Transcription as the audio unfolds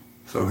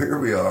So here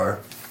we are,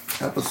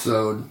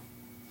 episode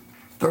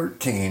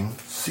 13,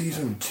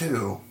 season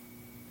 2.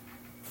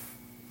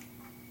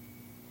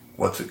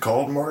 What's it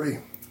called, Marty?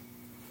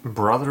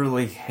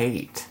 Brotherly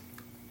Hate.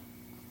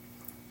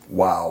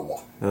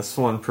 Wow. This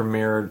one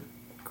premiered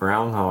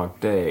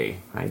Groundhog Day,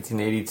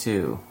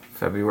 1982,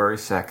 February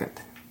 2nd.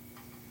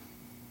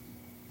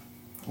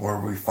 Where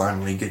we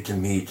finally get to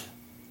meet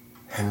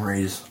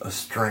Henry's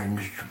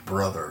estranged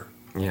brother.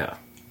 Yeah.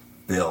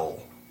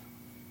 Bill.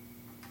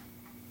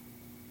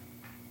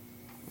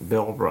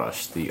 Bill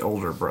Rush, the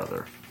older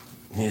brother.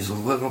 He's a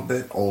little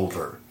bit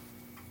older.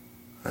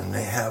 And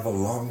they have a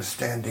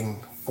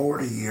long-standing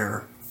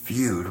 40-year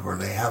feud where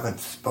they haven't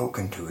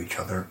spoken to each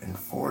other in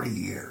 40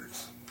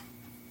 years.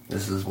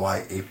 This is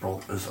why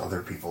April is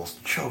other people's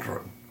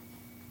children.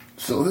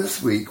 So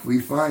this week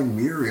we find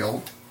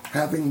Muriel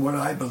having what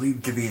I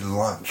believe to be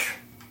lunch.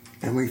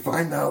 And we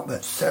find out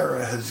that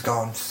Sarah has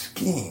gone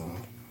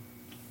skiing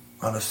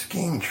on a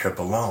skiing trip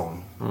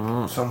alone.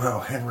 Mm-hmm. Somehow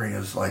Henry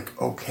is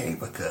okay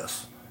with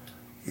this.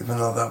 Even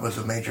though that was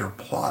a major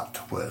plot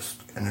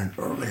twist in an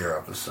earlier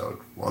episode,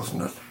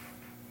 wasn't it?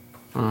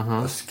 Mm-hmm.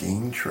 A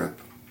skiing trip.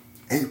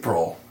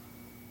 April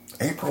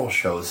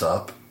shows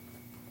up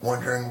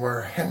wondering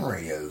where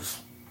Henry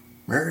is.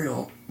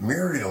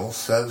 Muriel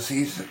says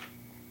he's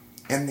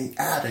in the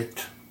attic.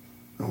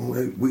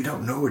 We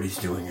don't know what he's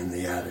doing in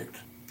the attic.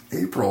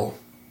 April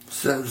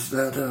says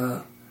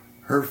that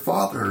her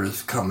father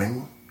is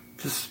coming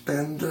to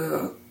spend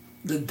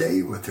the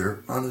day with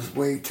her on his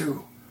way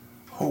to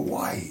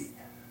Hawaii.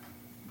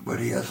 But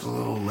he has a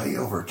little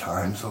layover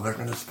time, so they're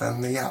going to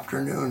spend the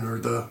afternoon or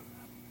the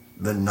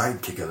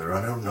night together.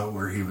 I don't know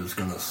where he was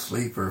going to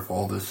sleep or if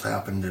all this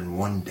happened in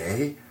one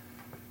day.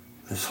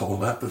 This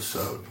whole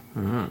episode.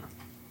 Mm-hmm.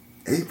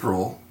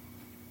 April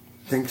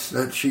thinks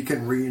that she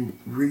can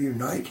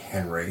reunite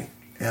Henry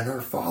and her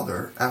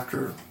father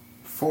after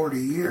 40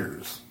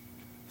 years.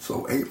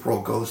 So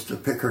April goes to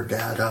pick her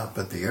dad up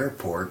at the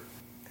airport,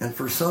 and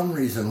for some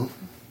reason,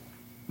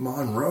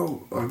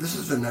 this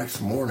is the next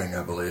morning,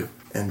 I believe,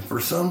 and for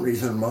some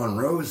reason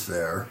Monroe's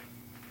there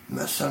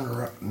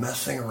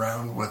messing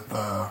around with,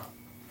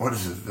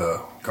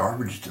 the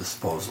garbage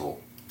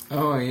disposal.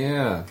 Oh,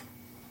 yeah.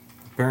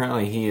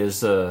 Apparently he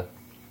is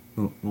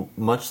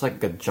much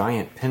like a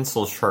giant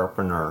pencil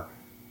sharpener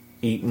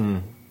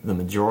eating the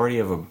majority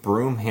of a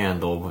broom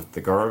handle with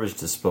the garbage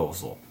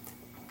disposal.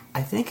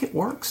 I think it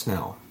works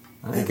now.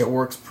 I think it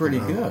works pretty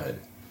good.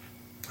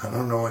 I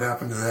don't know what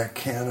happened to that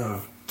can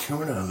of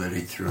tuna that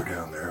he threw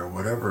down there, or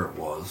whatever it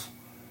was.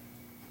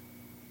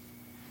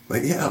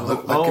 But yeah, it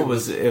looked like it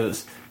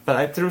was. But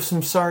I threw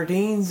some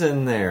sardines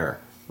in there.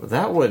 Well,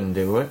 that wouldn't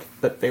do it.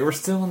 But they were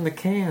still in the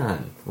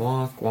can.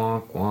 Wonk,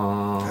 wonk,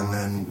 wonk. And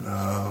then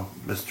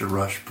Mr.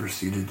 Rush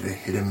proceeded to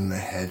hit him in the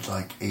head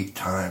 8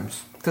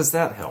 times. Because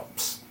that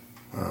helps.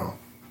 Well,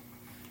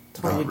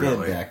 that's what you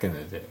did back in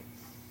the day.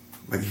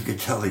 But you could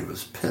tell he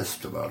was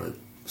pissed about it.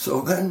 So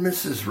then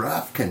Mrs.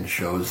 Rafkin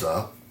shows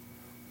up.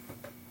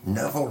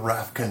 Neville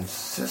Rafkin's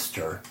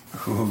sister,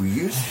 who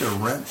used to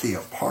rent the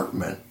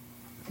apartment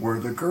where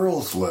the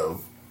girls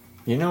live.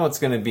 You know it's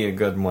going to be a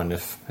good one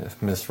if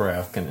Miss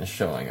Rafkin is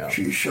showing up.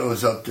 She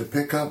shows up to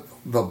pick up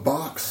the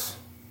box.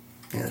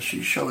 Yeah,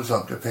 she shows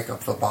up to pick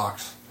up the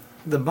box.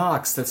 The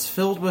box that's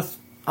filled with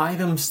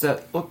items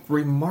that look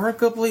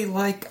remarkably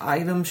like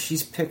items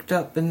she's picked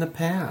up in the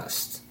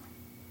past.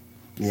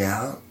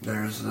 Yeah,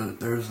 there's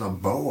a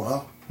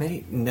boa.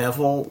 Hey,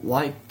 Neville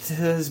liked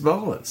his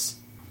boas.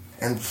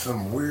 And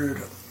some weird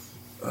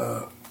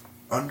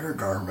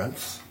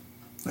undergarments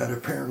that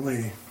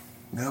apparently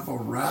Neville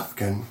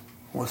Rafkin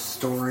was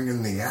storing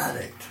in the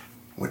attic,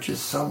 which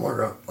is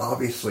somewhere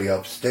obviously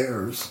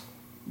upstairs,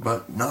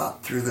 but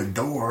not through the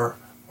door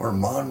where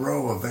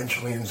Monroe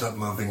eventually ends up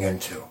moving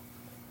into.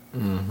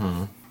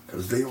 Mm-hmm.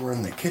 Because they were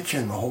in the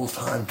kitchen the whole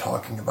time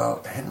talking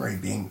about Henry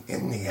being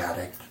in the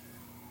attic,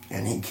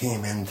 and he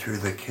came in through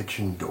the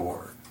kitchen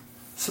door.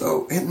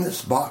 So in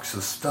this box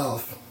of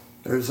stuff,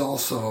 there's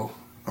also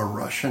a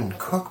Russian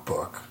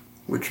cookbook,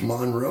 which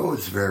Monroe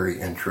is very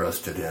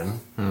interested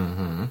in.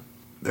 Mm-hmm.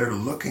 They're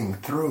looking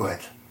through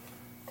it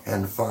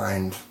and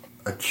find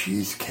a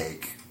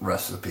cheesecake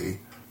recipe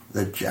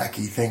that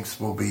Jackie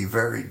thinks will be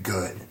very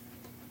good.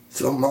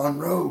 So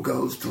Monroe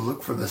goes to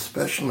look for the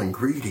special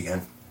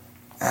ingredient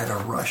at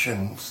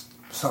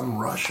some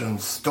Russian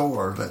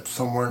store that's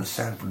somewhere in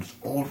San Francisco,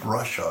 Old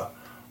Russia,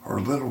 or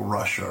Little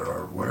Russia,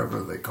 or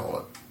whatever they call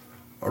it.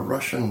 A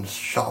Russian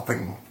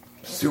shopping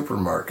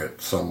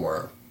supermarket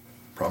somewhere.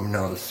 Probably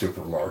not a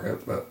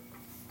supermarket, but...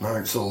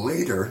 Alright,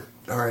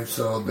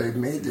 so they've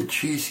made the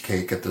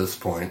cheesecake at this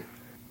point,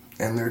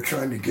 and they're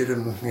trying to get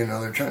him,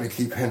 they're trying to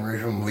keep Henry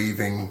from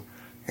leaving,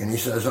 and he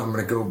says, I'm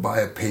going to go buy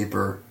a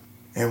paper,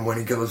 and when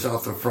he goes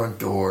out the front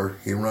door,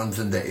 he runs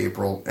into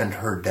April and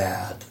her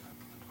dad,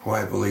 who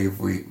I believe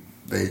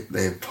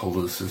they've told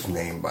us his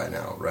name by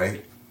now,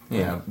 right?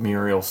 Yeah,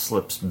 Muriel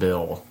slips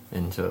Bill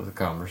into the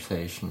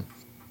conversation.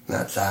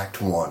 That's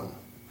Act 1.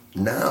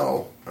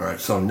 Now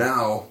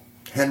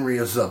Henry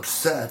is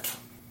upset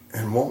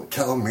and won't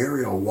tell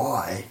Muriel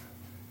why,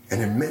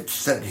 and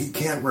admits that he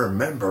can't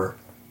remember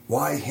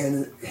why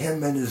him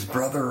and his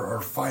brother are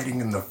fighting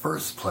in the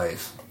first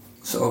place.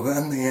 So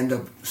then they end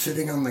up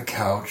sitting on the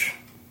couch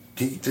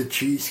to eat the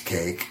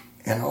cheesecake,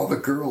 and all the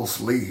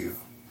girls leave.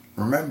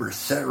 Remember,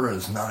 Sarah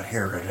is not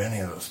here at any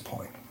of this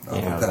point. I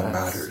don't think that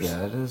matters.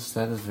 Yeah,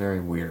 that is very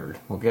weird.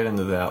 We'll get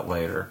into that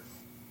later.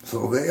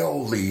 So they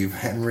all leave,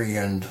 Henry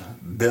and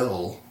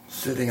Bill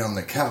sitting on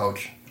the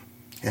couch,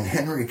 and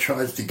Henry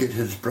tries to get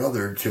his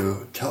brother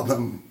to tell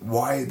them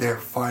why they're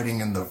fighting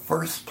in the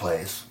first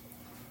place,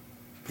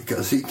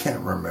 because he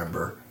can't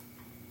remember,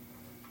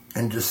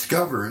 and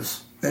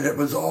discovers that it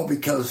was all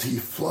because he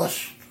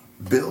flushed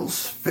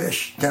Bill's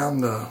fish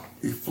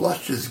he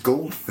flushed his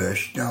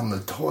goldfish down the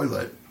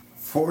toilet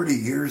 40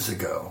 years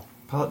ago.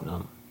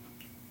 Putnam,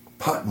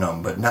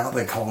 but now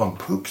they call him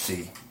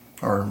Poopsie.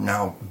 Or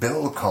now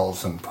Bill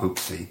calls him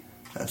Poopsie.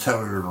 That's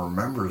how he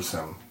remembers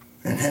him.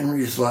 And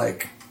Henry's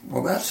like,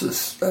 well, that's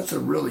a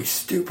really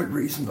stupid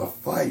reason to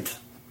fight.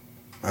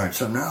 Alright,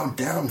 so now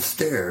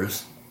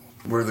downstairs,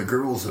 where the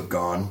girls have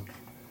gone,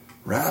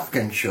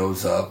 Rafkin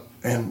shows up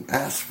and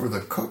asks for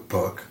the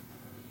cookbook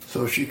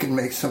so she can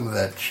make some of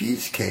that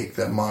cheesecake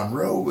that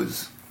Monroe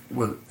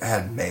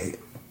had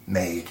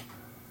made.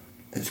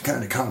 It's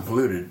kind of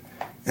convoluted.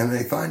 And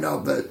they find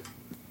out that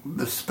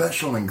the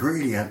special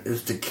ingredient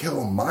is to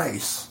kill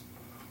mice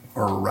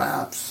or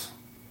rats.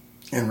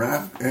 And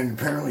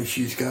apparently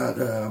she's got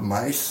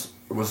mice.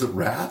 Was it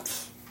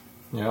rats?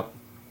 Yep.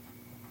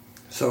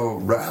 So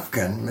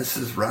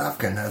Mrs.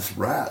 Rafkin has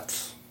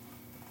rats.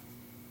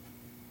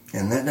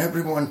 And then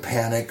everyone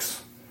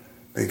panics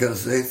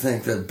because they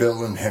think that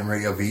Bill and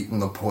Henry have eaten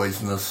the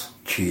poisonous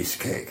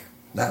cheesecake.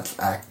 That's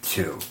Act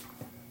 2.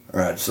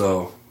 Alright,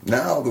 so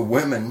now the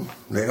women,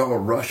 they all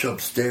rush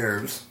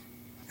upstairs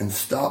and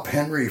stop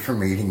Henry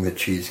from eating the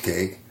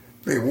cheesecake.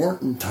 They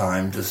weren't in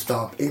time to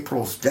stop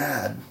April's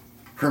dad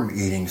from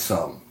eating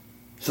some.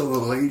 So the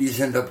ladies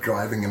end up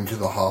driving him to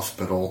the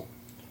hospital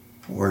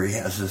where he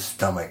has his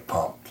stomach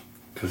pumped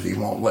because he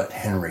won't let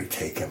Henry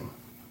take him.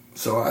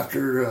 So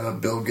after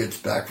Bill gets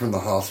back from the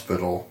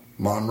hospital,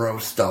 Monroe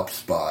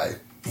stops by.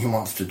 He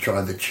wants to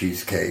try the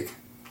cheesecake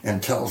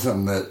and tells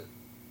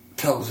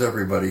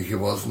everybody he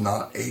was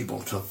not able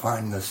to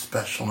find the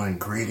special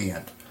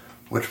ingredient,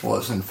 which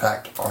was in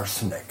fact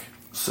arsenic.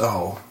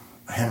 So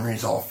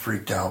Henry's all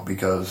freaked out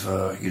because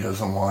he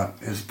doesn't want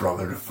his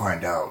brother to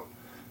find out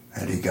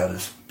that he got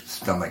his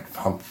stomach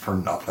pumped for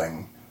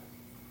nothing.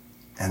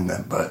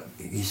 But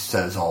he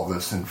says all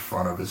this in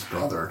front of his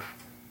brother,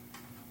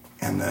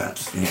 and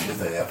that's the end of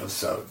the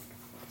episode.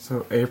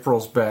 So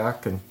April's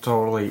back and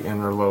totally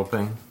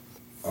interloping.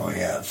 Oh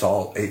yeah, it's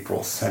all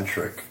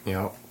April-centric.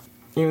 Yep.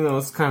 Even though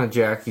it's kind of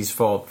Jackie's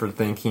fault for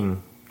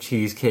thinking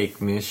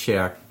Cheesecake Miss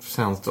Shack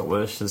sounds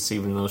delicious,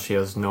 even though she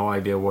has no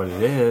idea what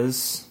it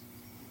is.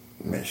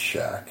 Miss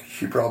Shack.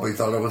 She probably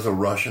thought it was a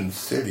Russian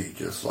city,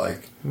 just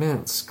like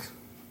Minsk.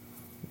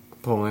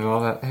 Pulling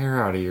all that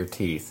hair out of your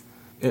teeth.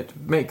 It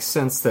makes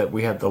sense that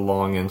we had the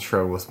long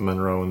intro with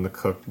Monroe in the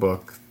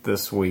cookbook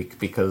this week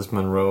because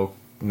Monroe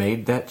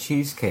made that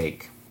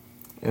cheesecake.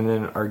 And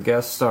then our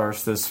guest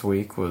stars this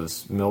week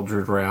was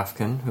Mildred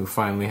Rafkin, who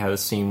finally had a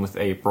scene with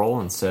April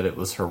and said it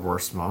was her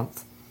worst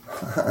month.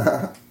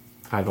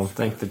 I don't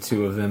think the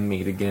two of them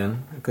meet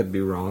again. I could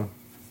be wrong.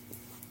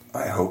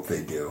 I hope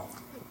they do.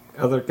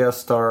 Other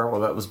guest star,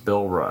 well, that was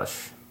Bill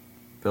Rush.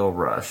 Bill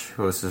Rush,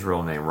 who was his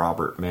real name,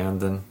 Robert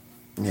Mandan.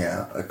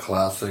 Yeah, a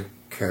classic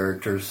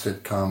character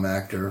sitcom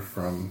actor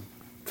from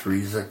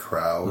Three's a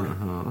Crowd.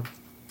 Mm-hmm.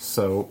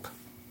 Soap.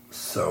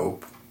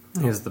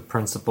 He's the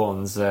principal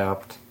in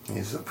Zapped.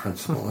 He's the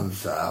principal in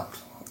Zapped.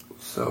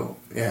 So,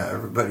 yeah,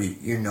 everybody,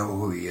 you know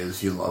who he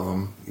is. You love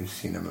him. You've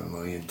seen him a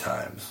million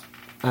times.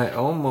 I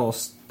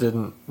almost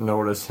didn't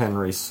notice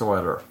Henry's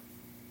sweater.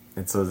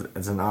 It's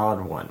an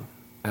odd one.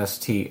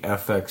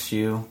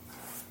 STFXU,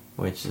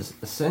 which is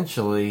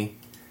essentially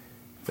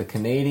the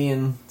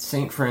Canadian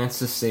St.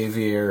 Francis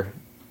Xavier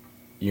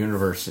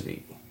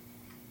University.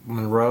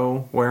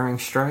 Monroe wearing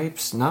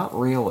stripes? Not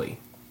really.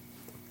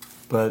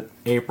 But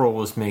April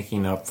was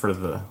making up for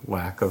the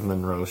lack of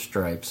Monroe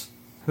stripes.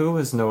 Who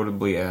is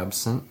notably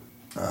absent?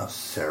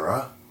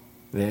 Sarah.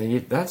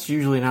 That's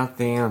usually not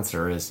the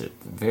answer, is it?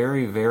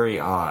 Very, very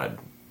odd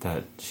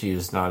that she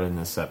is not in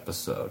this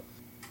episode.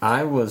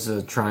 I was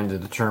trying to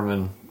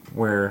determine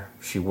where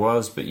she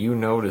was, but you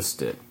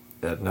noticed it.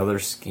 Another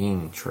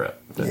skiing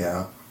trip.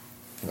 Yeah,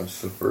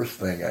 that's the first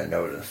thing I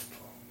noticed.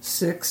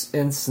 6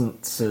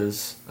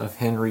 instances of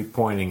Henry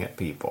pointing at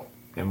people.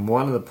 And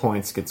one of the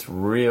points gets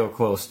real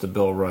close to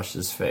Bill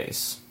Rush's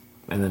face.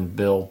 And then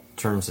Bill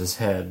turns his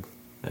head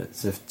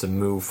as if to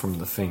move from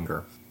the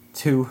finger.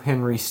 2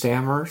 Henry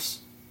stammers.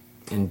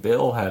 And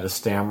Bill had a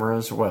stammer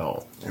as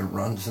well. It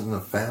runs in the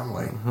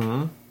family.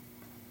 Mm-hmm.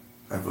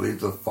 I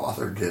believe the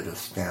father did a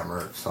stammer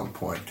at some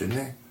point,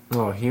 didn't he?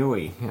 Oh,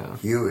 Huey, yeah.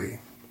 Huey.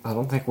 I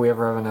don't think we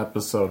ever have an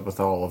episode with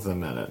all of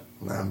them in it.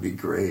 That'd be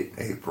great,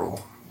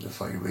 April. Just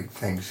like a big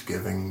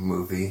Thanksgiving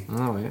movie.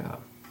 Oh, yeah.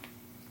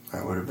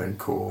 That would have been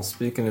cool.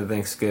 Speaking of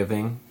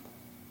Thanksgiving,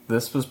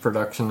 this was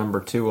production number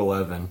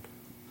 211.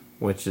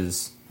 which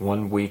is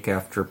 1 week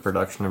after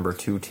production number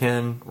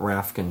 210,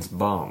 Rafkin's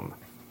Bum,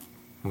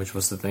 which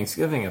was the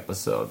Thanksgiving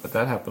episode, but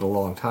that happened a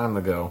long time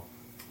ago.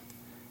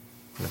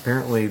 And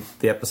apparently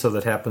the episode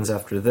that happens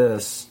after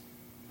this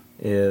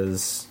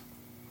is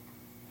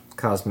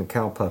Cosmic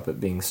Cow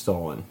Puppet being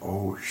stolen.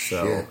 Oh,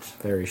 So, shit.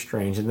 very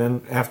strange. And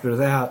then after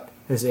that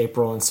is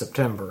April and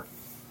September.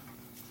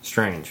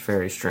 Strange,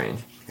 very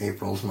strange.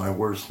 April's my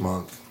worst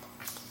month.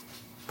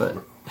 But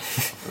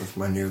That's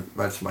my new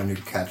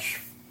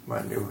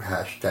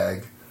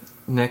hashtag.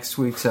 next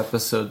week's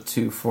episode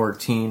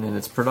 214, and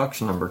it's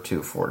production number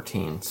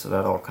 214, so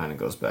that all kind of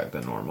goes back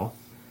to normal.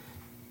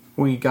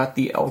 We got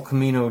the El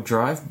Camino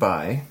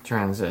drive-by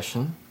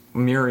transition.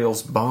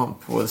 Muriel's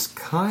bump was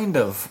kind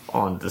of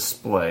on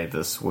display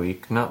this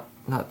week, not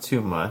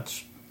too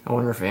much. I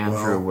wonder if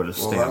Andrew would have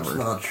stammered. Well, that's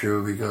not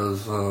true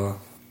because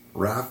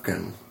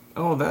Rafkin.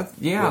 Oh, that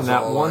was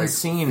that all, one like,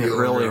 scene it feeling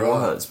really her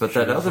up. was, but She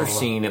that was other all-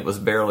 scene it was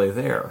barely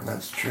there.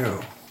 That's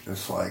true.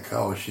 It's like,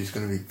 oh, she's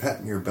going to be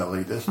petting your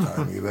belly this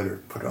time. You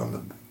better put on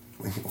the.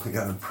 We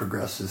got to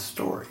progress this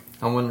story.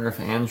 I wonder if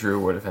Andrew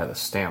would have had a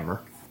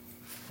stammer.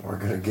 We're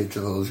going to get to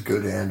those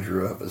good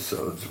Andrew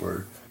episodes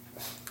where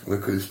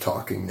look who's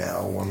talking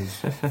now.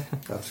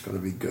 That's going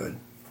to be good.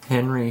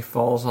 Henry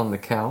falls on the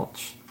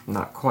couch.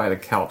 Not quite a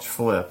couch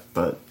flip,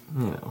 but,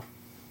 you know.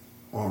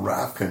 Well,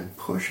 Rafkin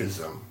pushes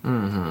him.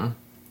 Mm-hmm.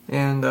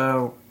 And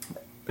the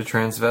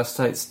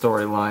transvestite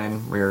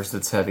storyline rears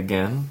its head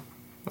again.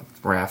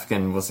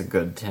 Rafkin was a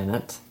good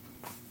tenant.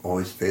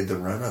 Always paid the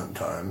rent on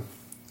time.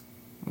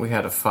 We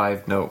had a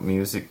 5-note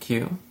music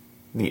cue.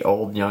 The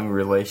old-young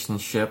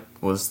relationship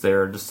was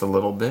there just a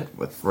little bit,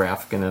 with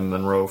Rafkin and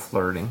Monroe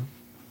flirting.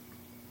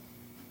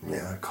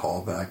 Yeah,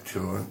 call back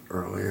to an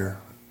earlier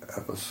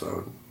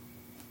episode.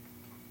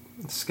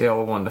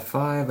 Scale of 1 to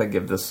 5, I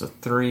give this a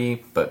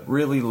 3, but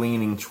really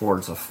leaning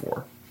towards a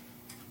 4.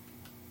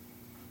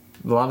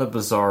 A lot of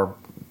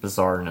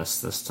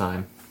bizarreness this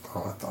time.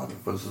 Oh, I thought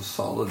it was a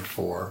solid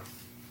 4.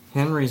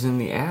 Henry's in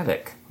the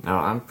attic. Now,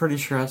 I'm pretty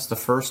sure that's the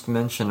first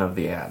mention of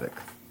the attic.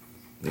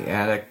 The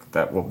attic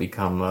that will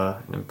become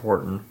an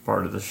important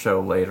part of the show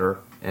later,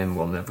 and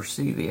we'll never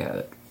see the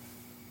attic.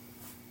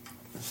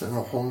 It's in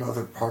a whole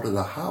nother part of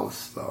the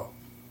house, though.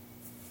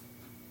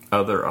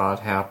 Other odd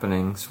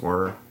happenings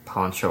were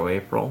Poncho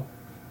April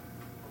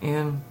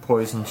and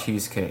Poison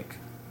Cheesecake.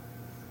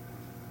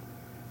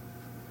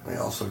 We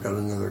also got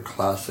another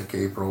classic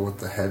April with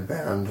the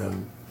headband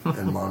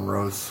and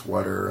Monroe's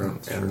sweater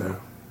and the.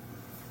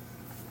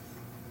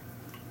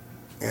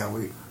 Yeah,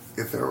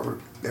 if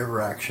there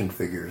were action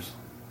figures,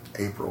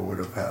 April would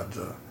have had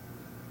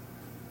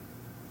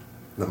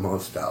the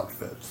most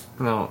outfits.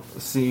 No,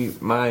 see,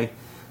 my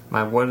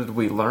what did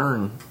we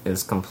learn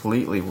is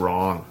completely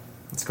wrong.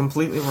 It's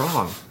completely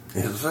wrong.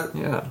 Is it?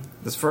 Yeah.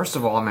 This, first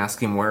of all, I'm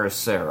asking, where is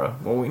Sarah?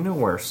 Well, we know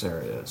where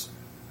Sarah is.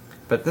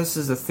 But this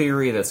is a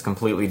theory that's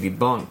completely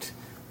debunked,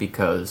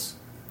 because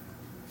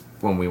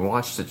when we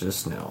watched it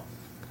just now,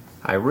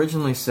 I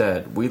originally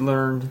said we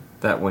learned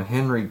that when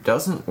Henry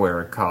doesn't wear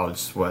a college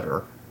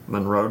sweater,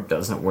 Monroe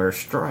doesn't wear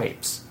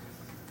stripes.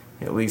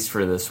 At least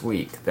for this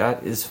week.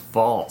 That is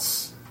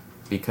false,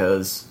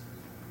 because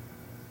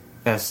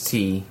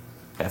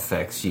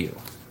STFXU,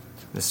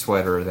 the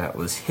sweater that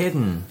was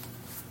hidden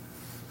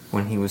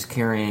when he was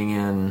carrying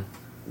in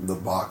The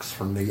box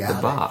from the attic.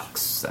 the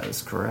box. That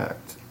is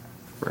correct.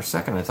 For a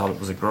second I thought it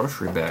was a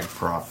grocery bag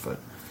prop, but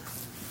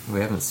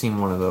we haven't seen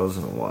one of those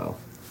in a while.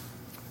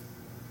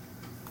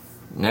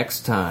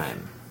 Next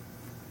time,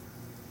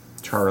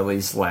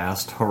 Charlie's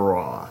last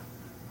hurrah.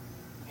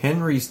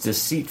 Henry's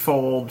deceitful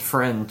old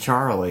friend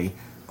Charlie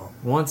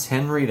wants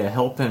Henry to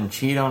help him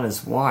cheat on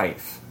his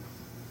wife.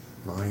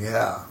 Oh,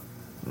 yeah.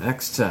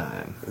 Next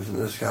time. Isn't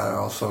this guy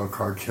also a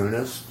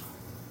cartoonist?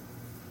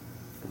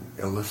 An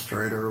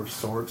illustrator of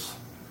sorts?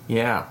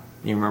 Yeah,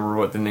 you remember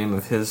what the name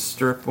of his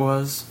strip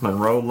was?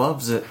 Monroe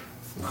loves it.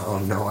 Oh,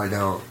 no, I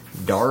don't.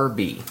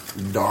 Darby.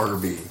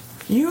 Darby.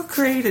 You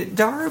created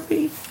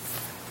Darby?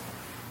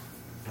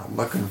 I'm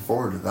looking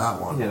forward to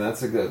that one. Yeah,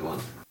 that's a good one.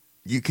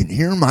 You can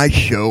hear my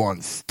show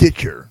on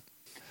Stitcher.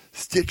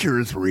 Stitcher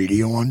is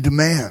radio on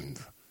demand.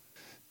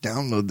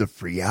 Download the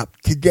free app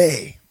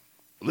today.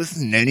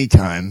 Listen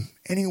anytime,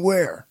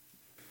 anywhere.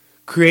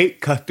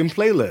 Create custom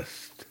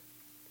playlists.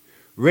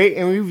 Rate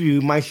and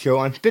review my show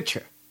on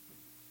Stitcher.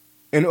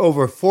 And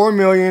over 4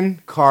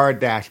 million car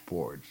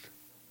dashboards.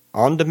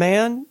 On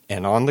demand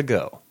and on the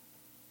go.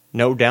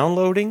 No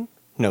downloading,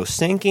 no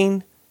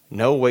syncing,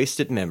 no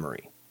wasted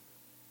memory.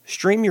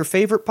 Stream your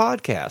favorite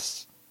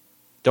podcasts.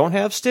 Don't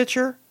have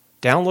Stitcher?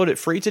 Download it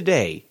free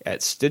today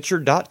at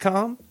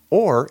Stitcher.com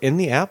or in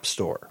the App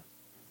Store.